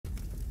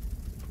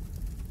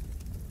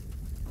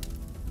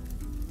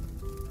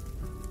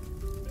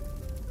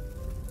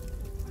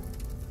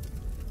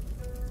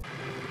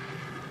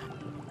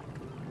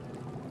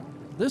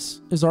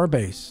This is our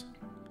base,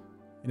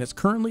 and it's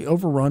currently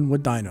overrun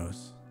with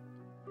dinos.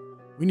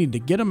 We need to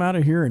get them out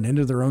of here and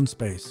into their own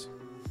space.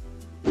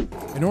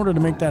 In order to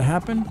make that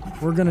happen,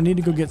 we're going to need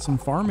to go get some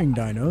farming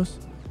dinos.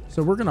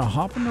 So we're going to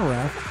hop in the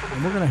raft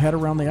and we're going to head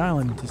around the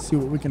island to see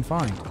what we can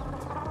find.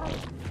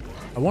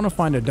 I want to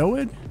find a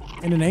doid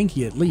and an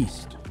Anki at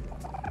least.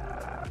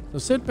 So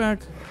sit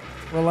back,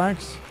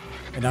 relax,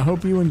 and I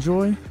hope you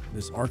enjoy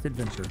this Ark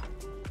adventure.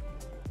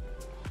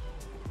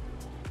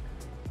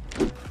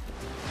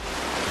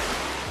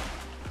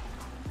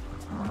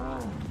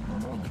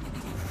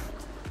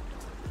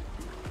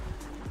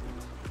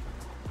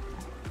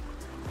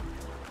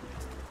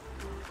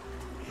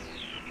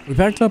 We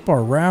packed up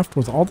our raft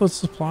with all the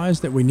supplies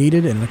that we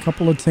needed and a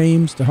couple of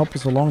tames to help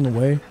us along the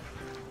way.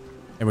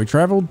 And we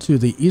traveled to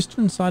the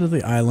eastern side of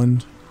the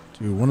island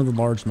to one of the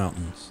large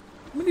mountains.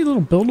 How many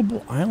little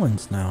buildable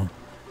islands now?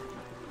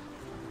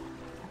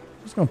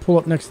 I'm just going to pull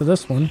up next to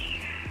this one.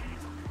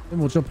 Then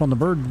we'll jump on the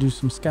bird and do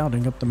some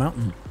scouting up the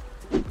mountain.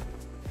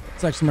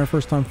 It's actually my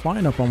first time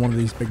flying up on one of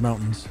these big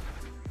mountains.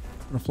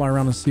 I'm going to fly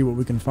around and see what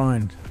we can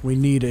find. We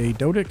need a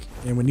Dodic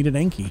and we need an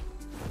Anki.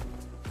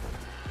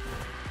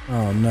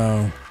 Oh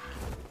no.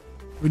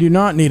 We do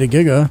not need a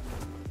Giga.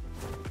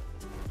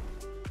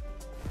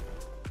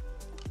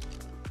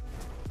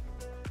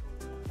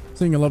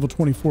 Seeing a level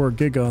 24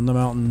 Giga on the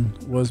mountain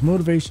was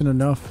motivation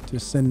enough to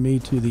send me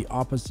to the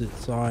opposite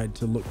side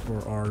to look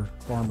for our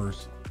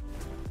farmers.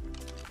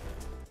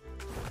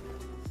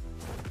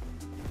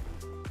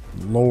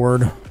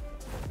 Lord.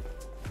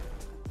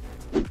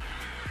 It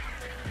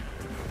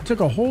took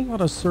a whole lot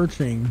of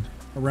searching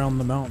around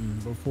the mountain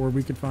before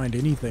we could find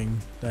anything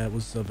that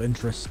was of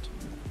interest.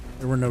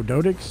 There were no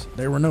Dodics,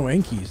 there were no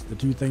Ankis, the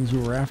two things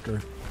we were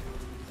after.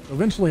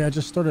 Eventually I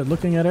just started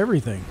looking at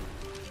everything.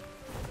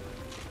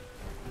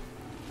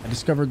 I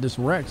discovered this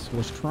Rex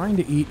was trying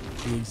to eat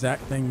the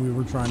exact thing we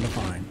were trying to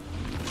find.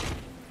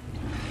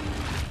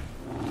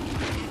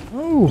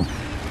 Oh,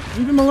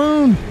 leave him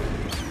alone.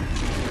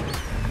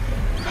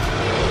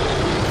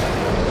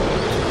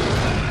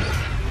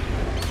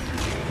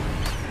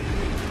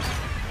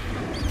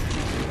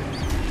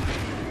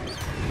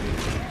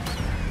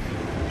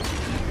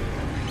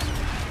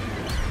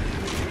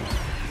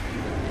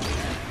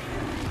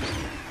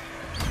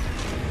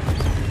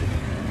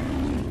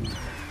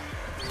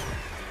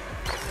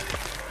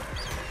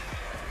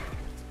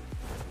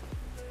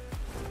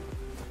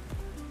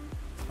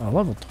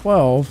 Level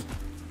 12.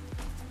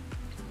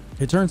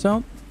 It turns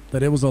out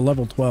that it was a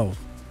level 12.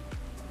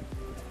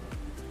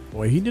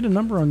 Boy, he did a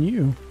number on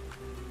you.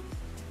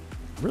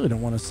 I really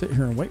don't want to sit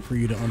here and wait for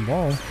you to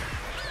unball.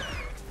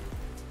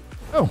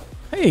 Oh,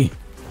 hey.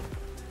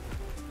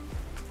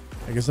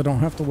 I guess I don't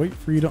have to wait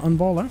for you to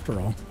unball after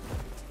all.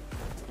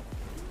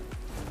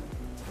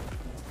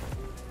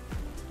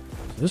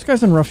 So this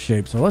guy's in rough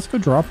shape, so let's go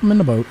drop him in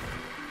the boat.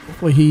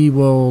 Hopefully he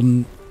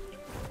will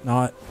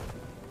not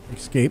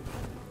escape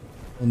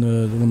when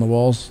the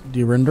walls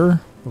de-render.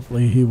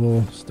 Hopefully he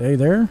will stay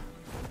there.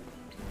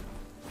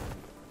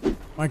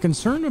 My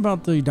concern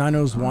about the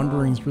dinos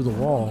wandering through the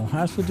wall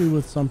has to do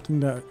with something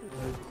that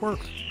a quirk,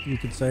 you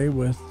could say,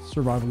 with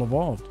Survival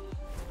Evolved.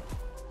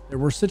 There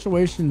were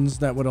situations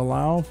that would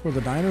allow for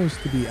the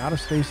dinos to be out of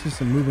stasis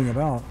and moving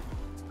about,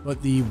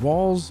 but the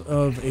walls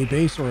of a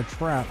base or a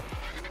trap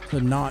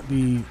to not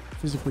be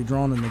physically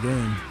drawn in the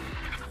game.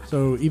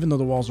 So even though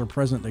the walls are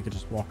present, they could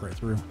just walk right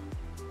through.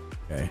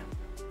 Okay.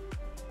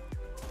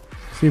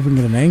 See if we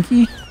can get an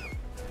Anki.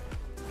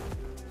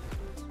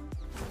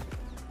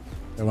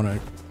 I want to.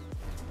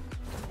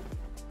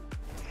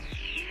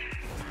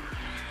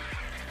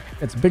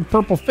 It's a big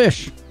purple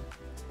fish.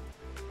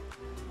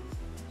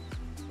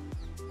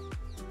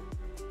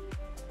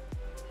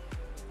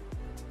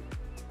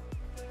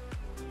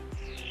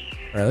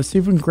 All right, let's see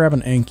if we can grab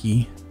an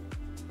Anki.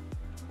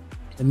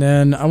 And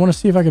then I want to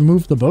see if I can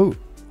move the boat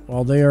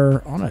while they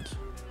are on it.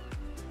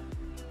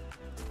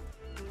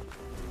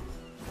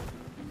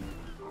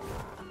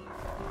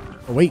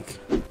 Awake.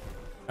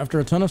 After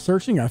a ton of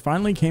searching, I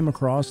finally came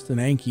across an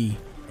Anki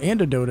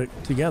and a Dodic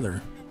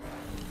together.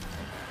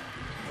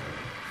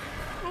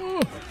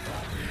 Oh.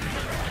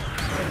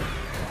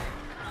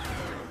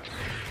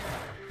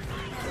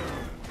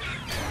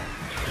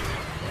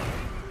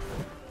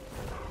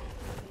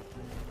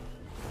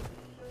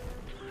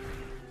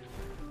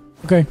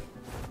 Okay.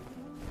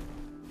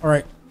 All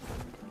right.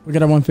 We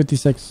got a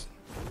 156.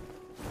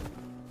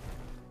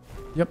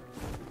 Yep.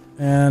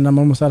 And I'm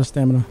almost out of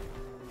stamina.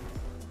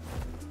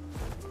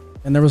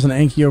 And there was an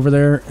Anki over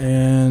there,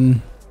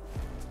 and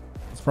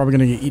it's probably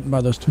going to get eaten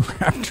by those two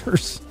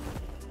raptors.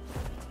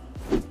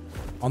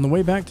 On the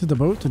way back to the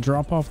boat to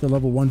drop off the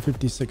level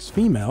 156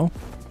 female,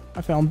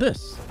 I found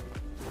this.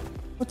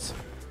 What's...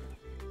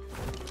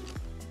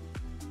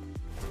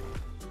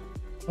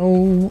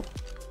 Oh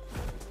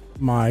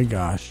my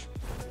gosh.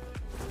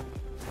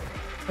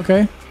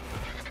 Okay.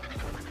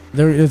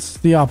 There, it's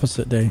the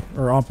opposite day,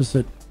 or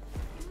opposite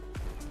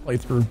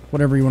playthrough,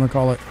 whatever you want to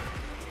call it.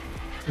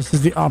 This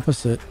is the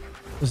opposite.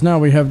 Because now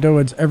we have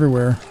Doids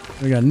everywhere.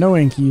 We got no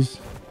Ankis.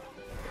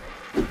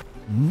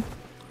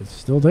 It's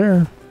still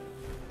there.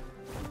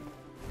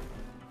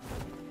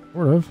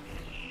 Sort of.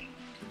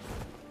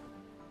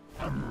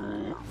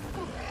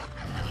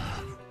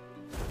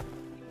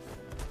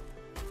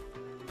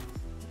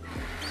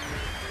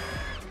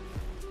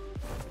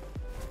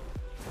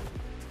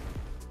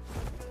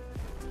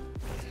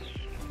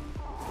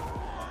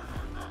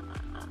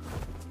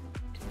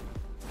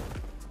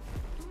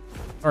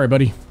 All right,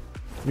 buddy.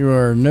 You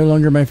are no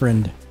longer my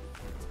friend.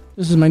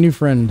 This is my new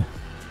friend.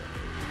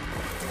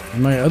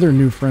 And my other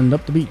new friend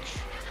up the beach.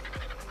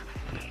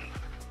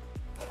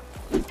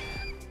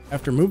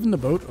 After moving the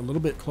boat a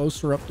little bit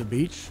closer up the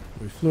beach,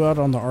 we flew out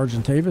on the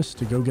Argentavis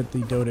to go get the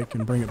Dodic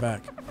and bring it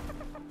back.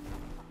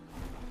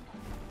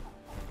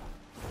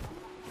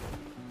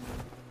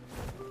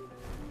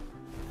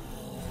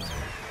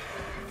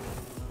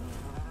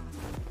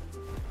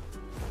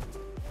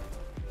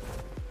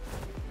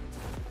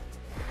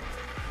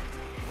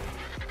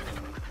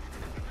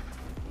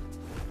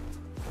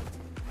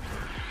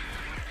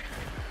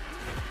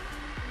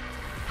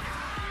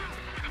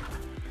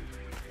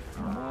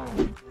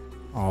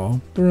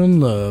 Oh, they're in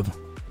love.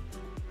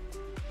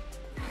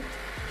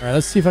 Alright,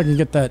 let's see if I can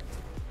get that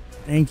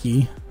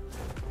Anki.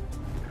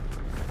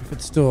 If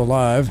it's still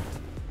alive.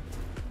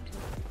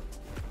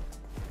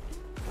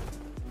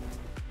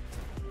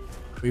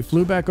 We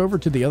flew back over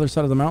to the other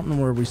side of the mountain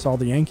where we saw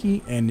the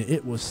Yankee, and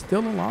it was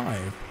still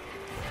alive.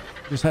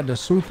 Just had to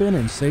swoop in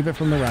and save it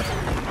from the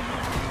raptor.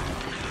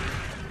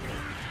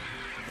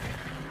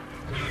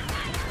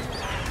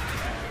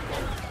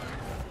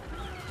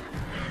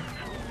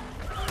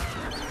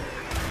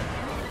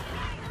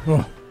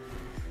 Oh.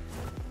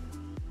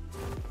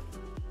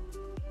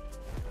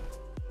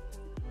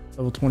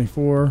 Level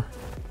 24.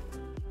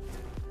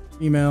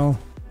 Female.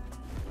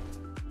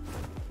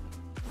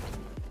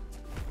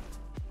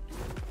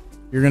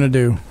 You're gonna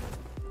do.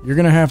 You're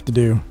gonna have to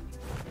do.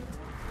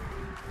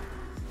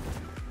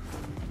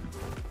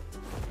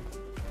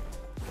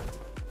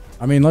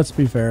 I mean, let's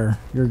be fair.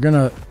 You're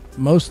gonna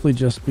mostly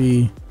just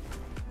be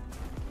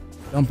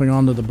dumping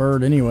onto the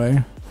bird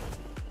anyway.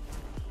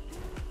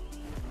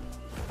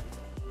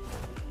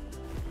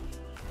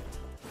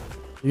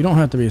 You don't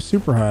have to be a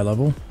super high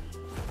level.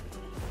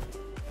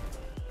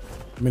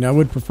 I mean, I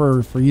would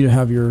prefer for you to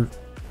have your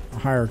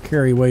higher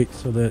carry weight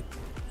so that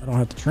I don't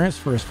have to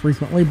transfer as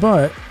frequently,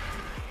 but...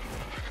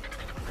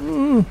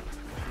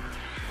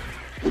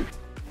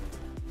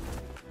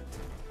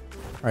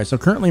 Alright, so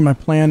currently my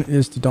plan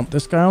is to dump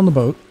this guy on the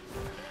boat.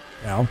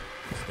 This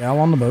gal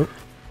on the boat.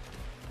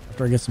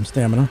 After I get some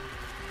stamina.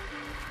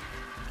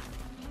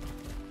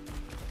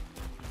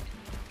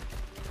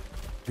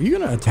 Are you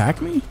going to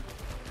attack me?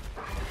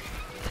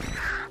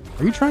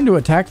 Are you trying to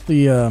attack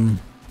the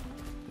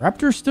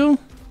raptors still?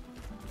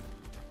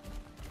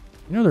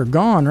 You know they're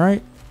gone,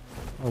 right?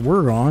 Or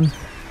we're gone.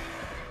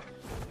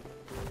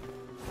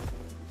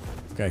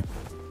 Okay,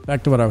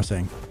 back to what I was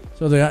saying.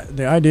 So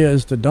the idea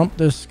is to dump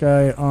this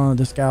guy on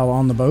this gal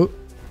on the boat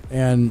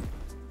and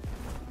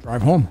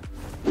drive home.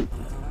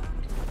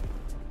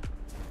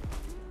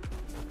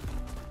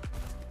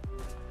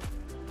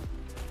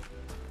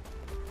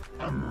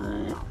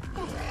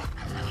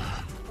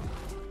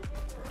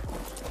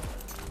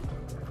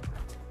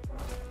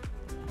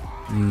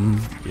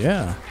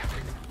 Yeah.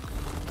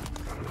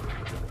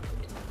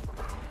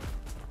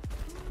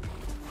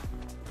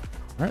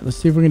 All right, let's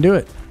see if we can do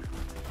it.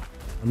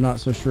 I'm not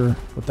so sure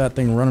with that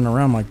thing running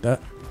around like that.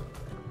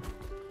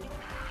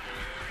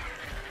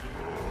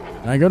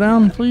 Can I go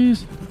down,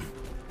 please?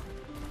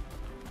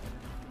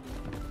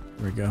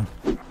 There we go.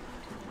 It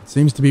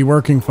seems to be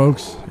working,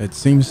 folks. It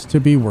seems to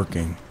be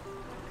working.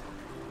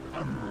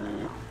 All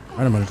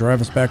right, I'm going to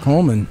drive us back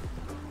home and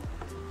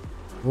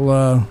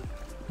we'll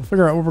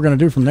figure out what we're going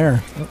to do from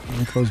there. Oh, let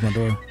me close my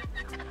door.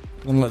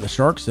 I'm going to let the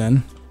sharks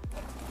in.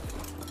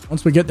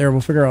 Once we get there,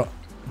 we'll figure out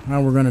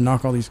how we're going to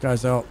knock all these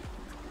guys out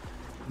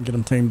and get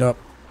them tamed up.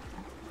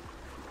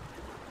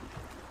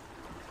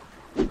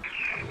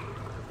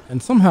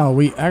 And somehow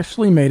we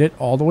actually made it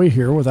all the way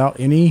here without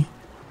any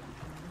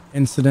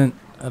incident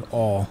at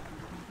all.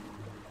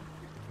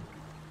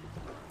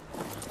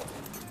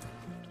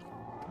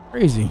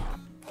 Crazy.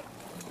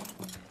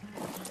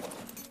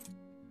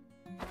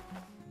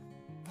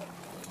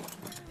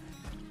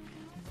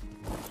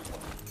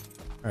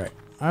 All right,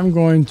 I'm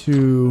going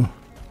to...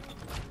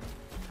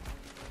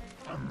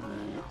 I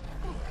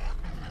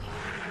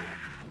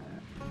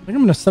think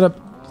I'm going to set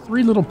up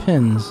 3 little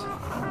pins.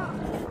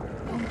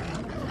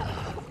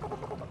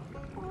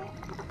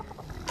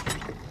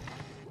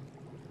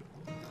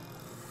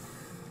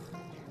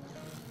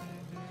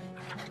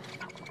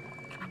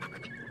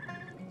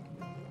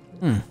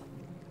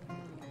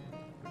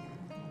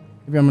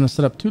 Maybe I'm going to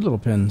set up 2 little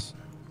pins.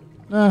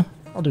 Nah,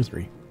 I'll do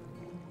 3.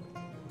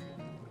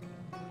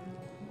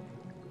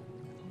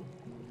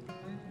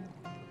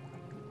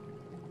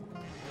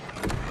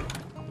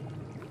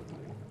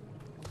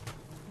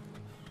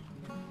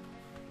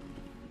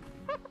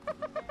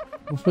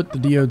 We'll put the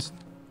diodes.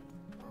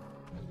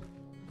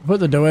 Put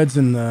the doeds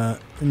in the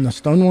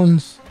stone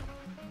ones.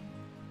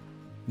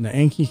 And the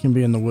Anki can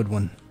be in the wood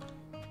one.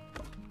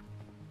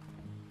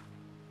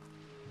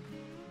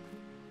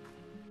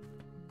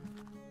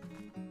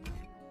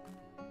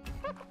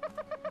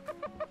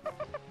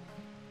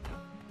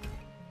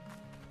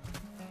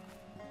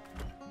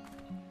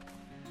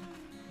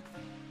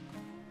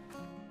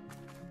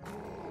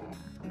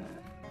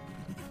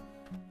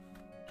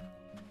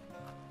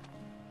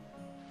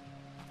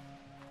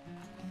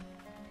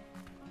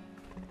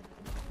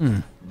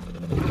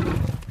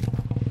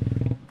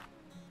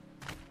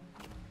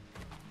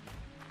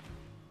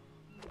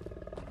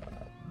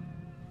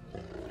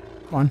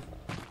 Come on.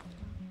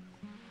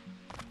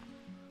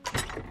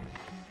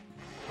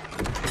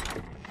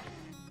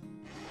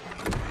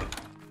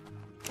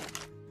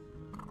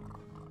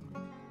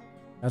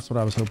 That's what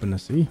I was hoping to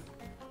see.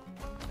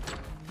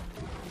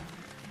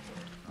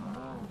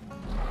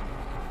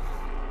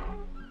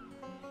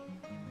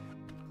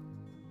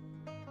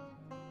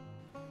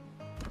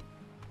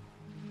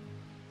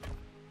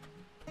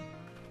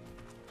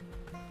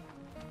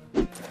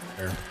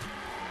 There.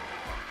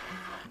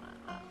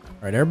 All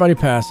right, everybody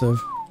passive.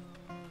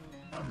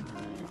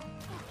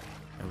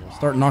 And we'll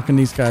start knocking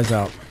these guys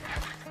out.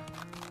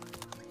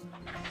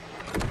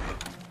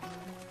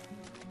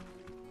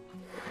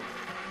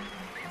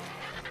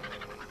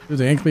 Do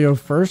the Ankylo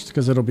first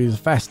because it'll be the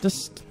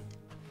fastest.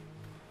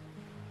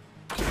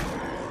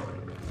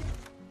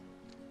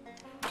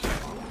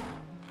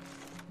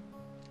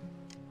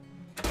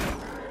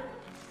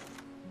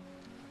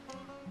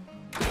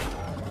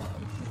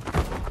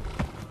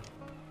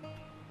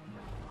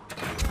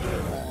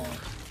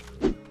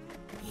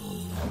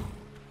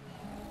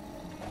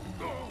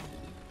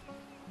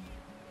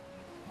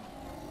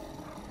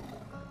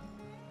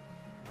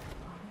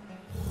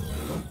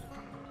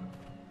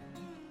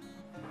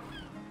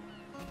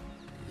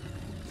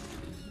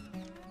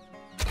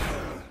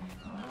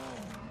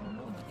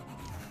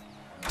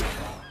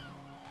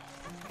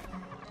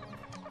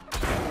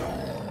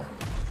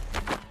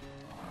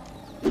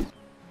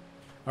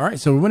 All right,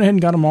 so we went ahead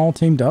and got them all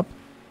tamed up,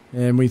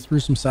 and we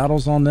threw some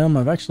saddles on them.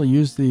 I've actually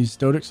used these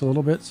Dodics a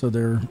little bit, so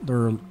they're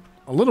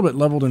a little bit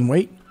leveled in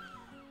weight.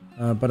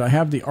 But I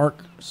have the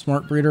ARC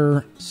Smart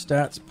Breeder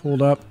stats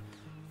pulled up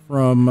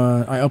from.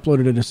 I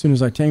uploaded it as soon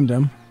as I tamed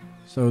them,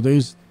 so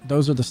those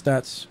are the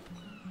stats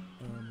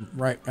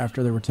right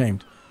after they were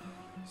tamed.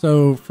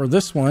 So for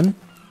this one,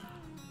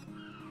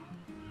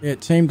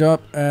 it tamed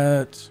up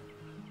at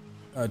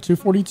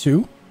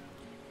 242.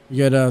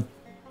 You get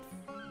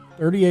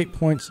 38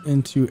 points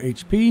into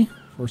HP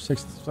for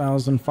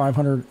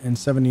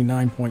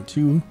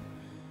 6,579.2.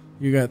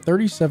 You got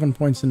 37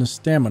 points into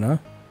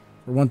stamina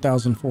for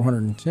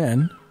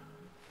 1,410.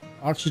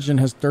 Oxygen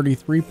has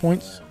 33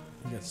 points.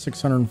 You get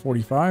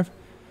 645.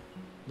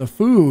 The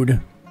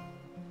food.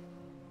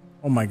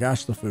 Oh my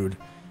gosh, the food.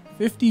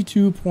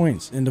 52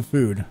 points into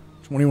food.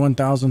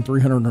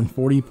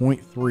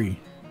 21,340.3.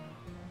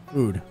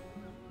 Food.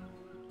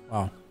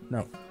 Wow.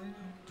 No.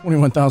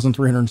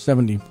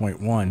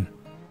 21,370.1.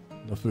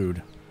 The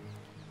food.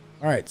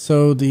 All right,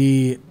 so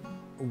the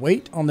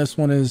weight on this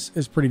one is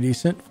pretty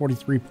decent.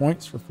 43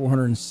 points for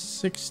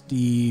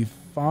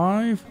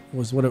 465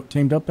 was what it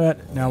tamed up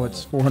at. Now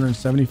it's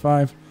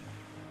 475,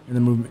 and the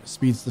movement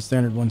speed's the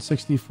standard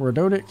 160 for a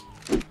Dodic.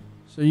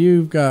 So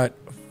you've got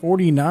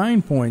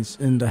 49 points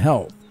into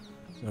health.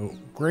 So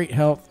great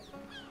health,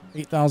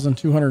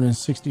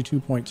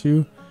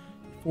 8,262.2.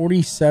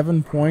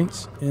 47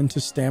 points into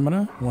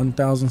stamina,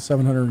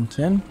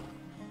 1,710.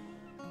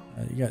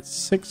 You got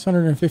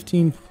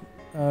 615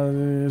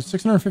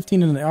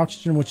 in the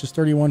oxygen, which is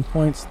 31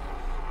 points.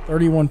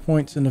 31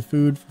 points into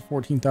food for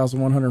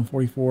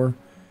 14,144.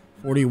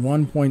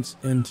 41 points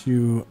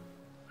into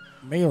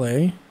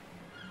melee.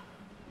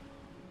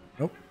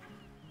 Nope.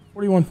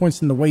 41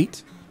 points in the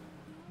weight.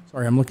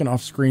 Sorry, I'm looking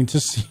off screen to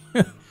see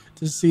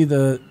to see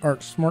the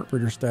ARC Smart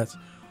Breeder stats.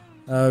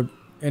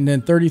 And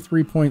then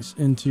 33 points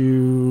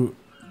into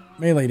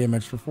melee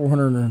damage for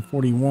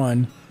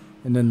 441,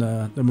 and then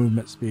the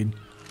movement speed.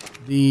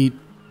 The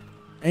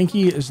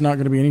Anki is not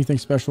going to be anything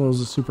special. It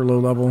was a super low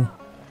level.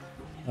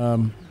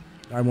 I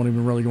won't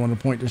even really go into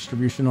point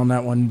distribution on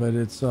that one, but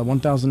it's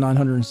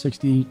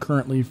 1,960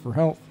 currently for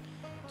health,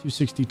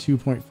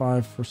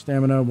 262.5 for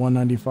stamina,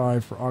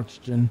 195 for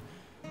oxygen,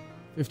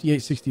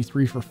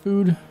 5863 for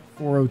food,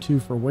 402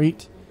 for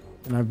weight,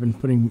 and I've been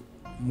putting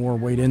more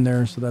weight in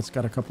there, so that's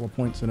got a couple of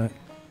points in it.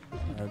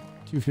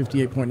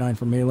 258.9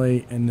 for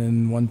melee, and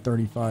then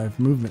 135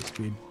 movement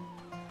speed.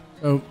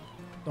 So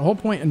the whole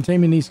point in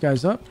taming these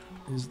guys up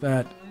is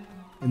that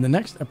in the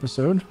next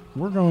episode,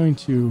 we're going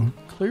to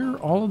clear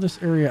all of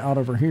this area out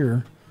over here.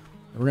 And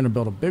we're going to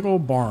build a big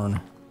old barn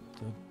to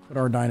put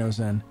our dinos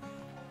in.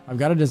 I've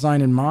got a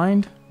design in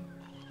mind.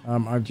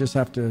 I just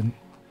have to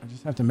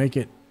make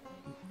it,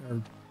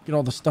 or get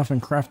all the stuff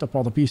and craft up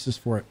all the pieces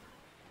for it.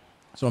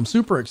 So I'm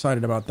super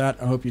excited about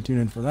that. I hope you tune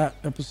in for that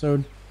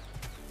episode.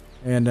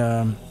 And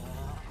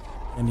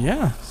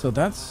yeah, so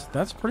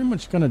that's pretty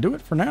much going to do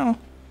it for now.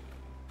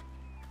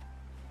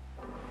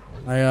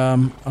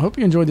 I hope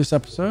you enjoyed this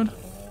episode.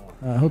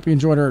 I hope you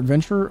enjoyed our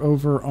adventure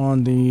over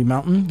on the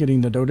mountain,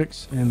 getting the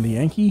Dodix and the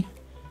Yankee.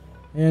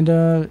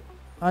 And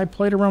I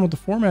played around with the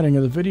formatting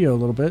of the video a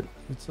little bit.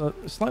 It's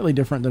slightly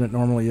different than it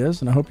normally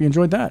is, and I hope you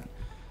enjoyed that.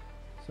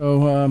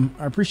 So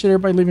I appreciate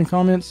everybody leaving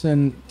comments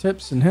and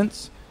tips and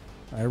hints.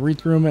 I read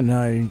through them, and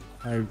I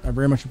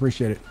very much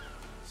appreciate it.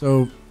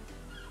 So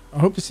I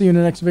hope to see you in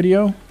the next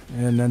video,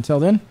 and until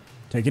then,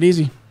 take it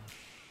easy.